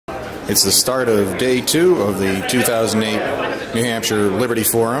It's the start of day 2 of the 2008 New Hampshire Liberty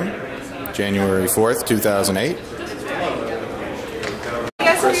Forum, January 4th, 2008.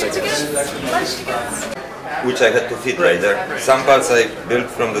 Which I had to fit right there. Some parts I built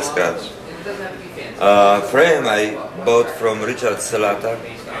from the scratch. Frame I bought from Richard Salata.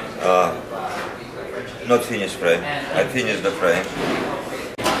 Not finished frame. I finished the frame.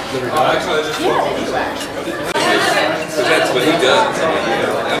 That's what he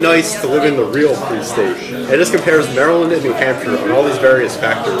does. Nice to live in the real free state. It just compares Maryland and New Hampshire on all these various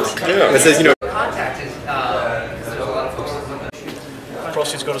factors. Yeah. It says, you know,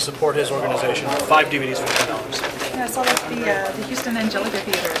 proceeds go to support his organization. 5 DVDs for $10. Yeah, I saw that the Houston Angelica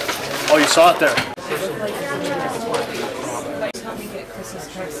Theater. Oh, you saw it there.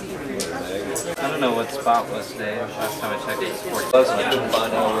 I don't know what spot was today. Last time I checked it was 40. I couldn't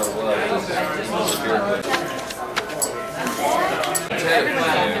find out where it was.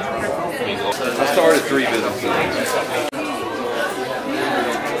 I started 3 businesses.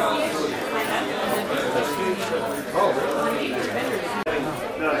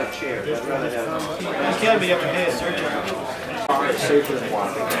 Academy up ahead.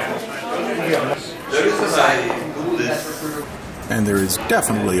 The reason I do this. And there is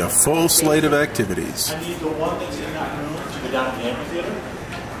definitely a full slate of activities.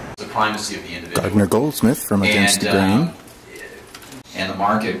 The primacy of the individual. Gardner Goldsmith from Against the Grain. And the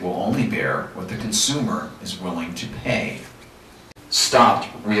market will only bear what the consumer is willing to pay. Stopped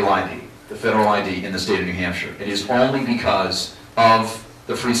Real ID, the federal ID in the state of New Hampshire. It is only because of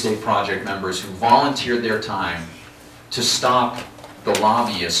the Free State Project members who volunteered their time to stop the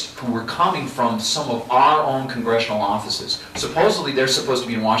lobbyists who were coming from some of our own congressional offices. Supposedly they're supposed to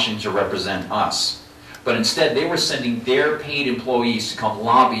be in Washington to represent us, but instead they were sending their paid employees to come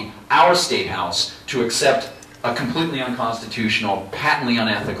lobby our state house to accept a completely unconstitutional, patently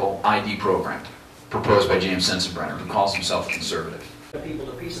unethical ID program proposed by James Sensenbrenner, who calls himself a conservative. People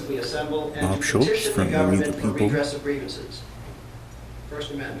to peaceably assemble and Bob Schultz petition from the government We the for People. redress of grievances.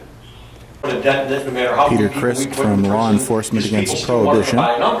 First Amendment. Peter Crisp from Law Enforcement Against Prohibition.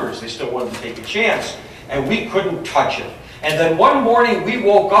 By numbers, they still wanted to take a chance, and we couldn't touch it. And then one morning we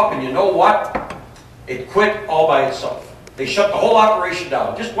woke up, and you know what? It quit all by itself. They shut the whole operation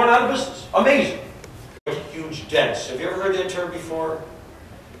down. Just went out of business. Amazing. Huge dents. Have you ever heard that term before?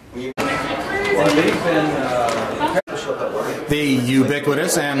 The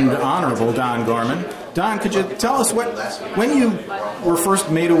ubiquitous and honorable Don Gorman. Don, could you tell us when you were first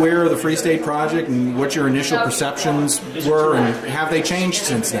made aware of the Free State Project and what your initial perceptions were, and have they changed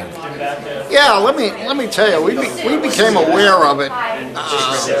since then? Yeah, let me tell you, we became aware of it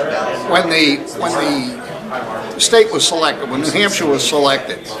when the state was selected, when New Hampshire was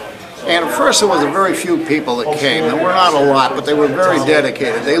selected. And at first there was a very few people that came. There were not a lot, but they were very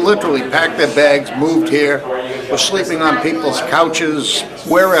dedicated. They literally packed their bags, moved here, were sleeping on people's couches,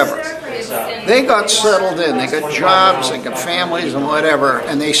 wherever. They got settled in. They got jobs, they got families and whatever,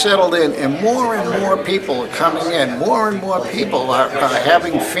 and they settled in. And more people are coming in. More and more people are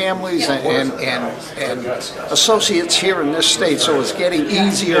having families and associates here in this state, so it's getting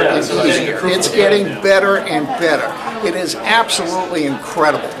easier and easier. It's getting better and better. It is absolutely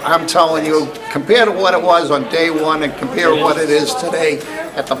incredible. I'm telling you, compared to what it was on day 1 and compare to what it is today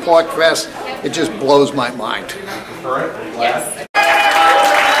at the Pork Fest, it just blows my mind. Yes.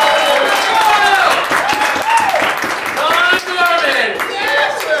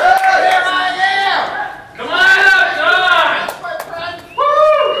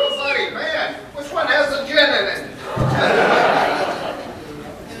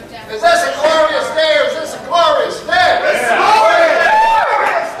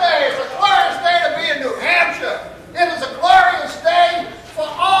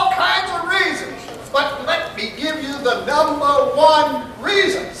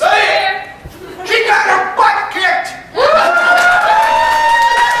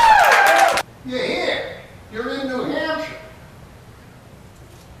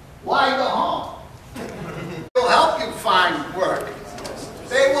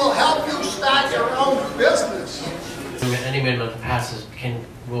 Any amendment that passes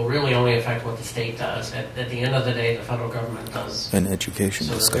will really only affect what the state does. At the end of the day, the federal government does. An education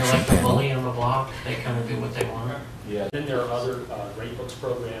discussion they're like the panel. bully on the block. They kind of do what they want. Yeah. Then there are other Great Books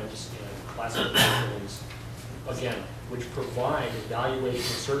programs and classifications, again, which provide evaluation and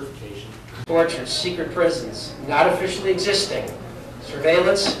certification. Torture, secret prisons, not officially existing,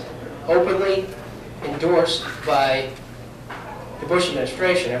 surveillance, openly endorsed by the Bush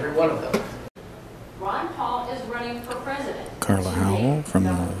administration, every one of them. Ron Paul is running for president. Carla Howell from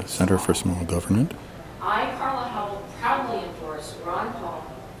the Center for Small Government. I, Carla Howell, proudly endorse Ron Paul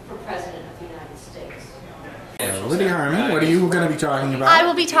for president. Lydia Harmon, what are you going to be talking about? I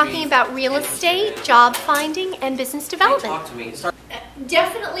will be talking about real estate, job finding, and business development.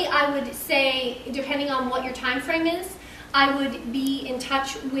 Definitely, I would say, depending on what your time frame is, I would be in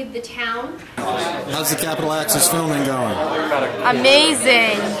touch with the town. How's the Capital Access filming going?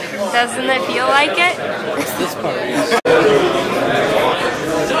 Amazing. Doesn't it feel like it?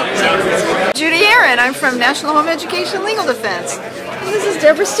 Judy Aaron, I'm from National Home Education Legal Defense. And this is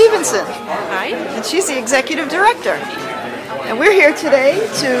Deborah Stevenson. Hi. And she's the Executive Director. And we're here today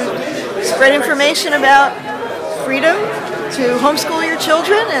to spread information about freedom to homeschool your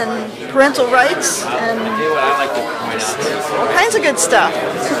children and parental rights and all kinds of good stuff.